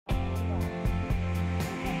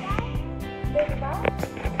Good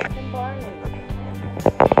morning.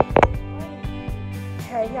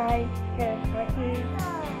 Hi guys, Martin,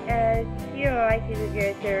 and you like to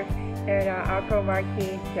get there, and Uncle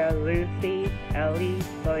Martin, Lucy, Ellie,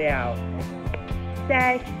 Loyal.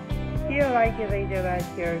 Dad, you like to lead the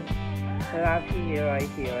last year, you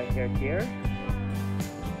like to here.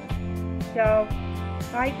 So,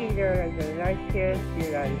 I can do the last year,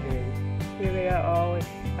 you like to do it all,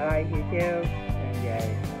 I like to do, and yeah.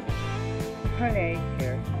 Her name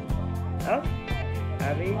here. Oh,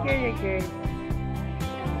 I'll be here.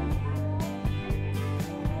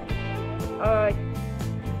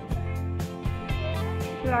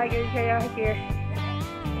 Like you say out here.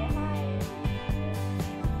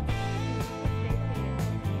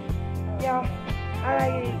 Yeah, I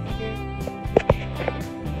like it here.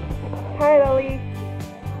 Hi, Lily.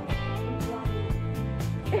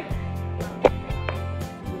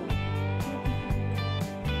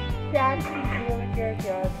 Dad, you have your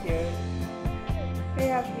job here. We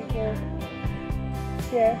have to go.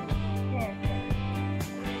 Yeah.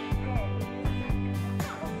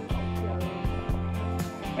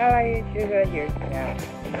 I like it sugar here now.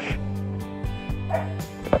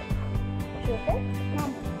 Sugar?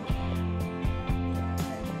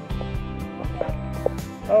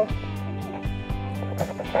 Oh.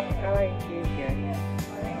 I like it here.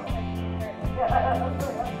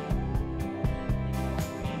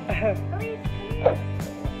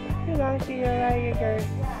 You like it here.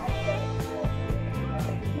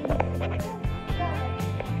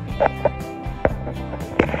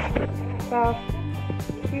 Well,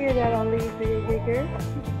 here that I'll leave the bigger.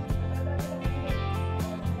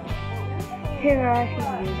 Here I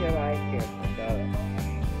can use your light here. So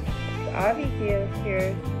I'll be here.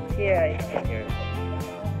 Here I can here.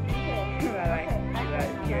 I like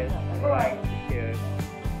here. I like here.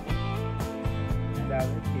 That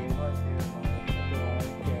was here.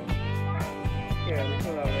 Here, look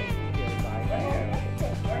over here.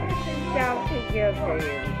 Now to give for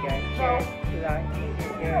you again here. Like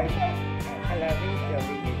here. I love you, so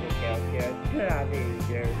we get to go here. I love you,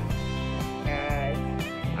 dear. And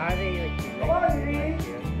I love you, dear.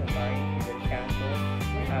 Somebody to the castle.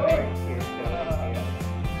 I love you, so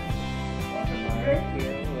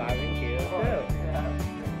love you, so.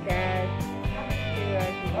 Dad, you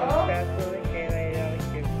love you, special, and I love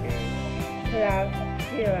you, dear. Love,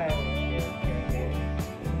 you love you, dear.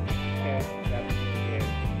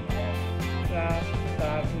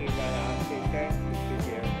 Love you, dear.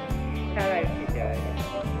 I like you guys.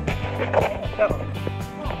 So,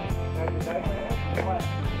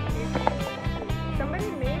 Somebody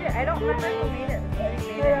made it. I don't remember who made it. Somebody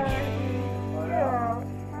made it. Yeah.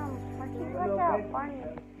 Look how funny.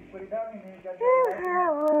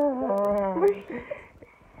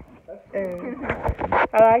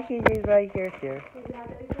 I like you just like yours too.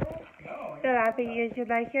 I think you should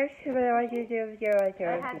like yours, but I want you to do like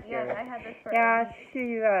yours. I had this for yeah,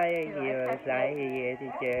 she like you, like you to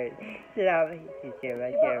do. So I want you to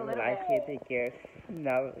like yours, like you to do.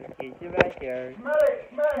 No, you should like yours.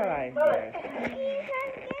 Come on, yours.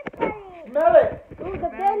 Smell it! Ooh, the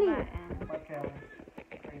belly!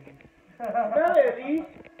 Smell it, at least!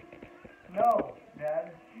 No, Dad.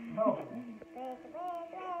 No.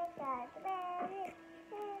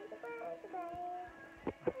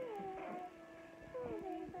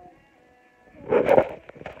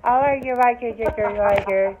 I like you like your chicken like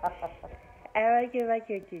yours. I like you like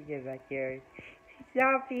your chicken like yours.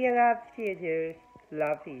 Love you, do.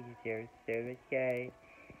 Love you, do. So okay.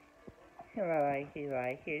 I like you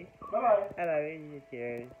like it. Bye-bye. I love you,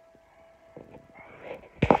 do.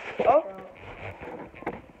 Oh.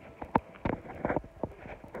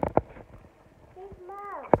 His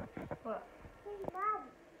mom. What? His mom.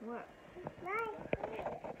 What? Nice.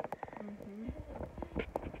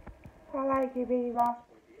 I like you, baby mom.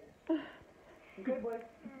 Good boy.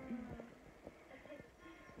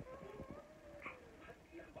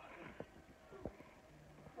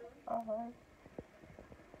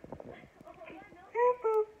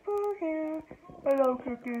 Hello,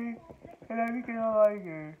 Cookie. And everything I like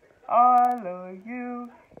you. I love you.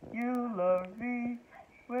 You love me.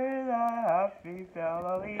 With a happy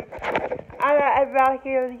family. I'm back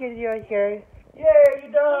here to get you here. Yeah,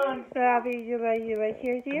 you done. Love you like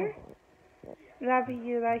here, dear. Love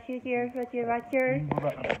you like you, dear. What you like here.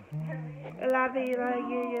 Love you like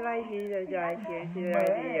you like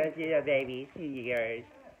you, baby. See yours.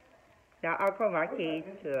 Now, Uncle Marquis,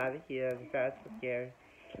 love you, the best here.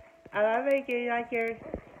 I love you like yours.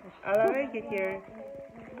 I love you here.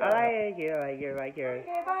 I like you like yours.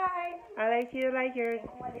 Okay, bye. I like you like yours.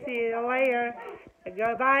 See you later.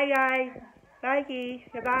 Goodbye, guys. Nike.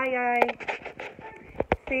 Goodbye, guys.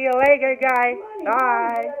 See you later, guys.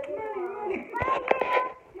 Bye.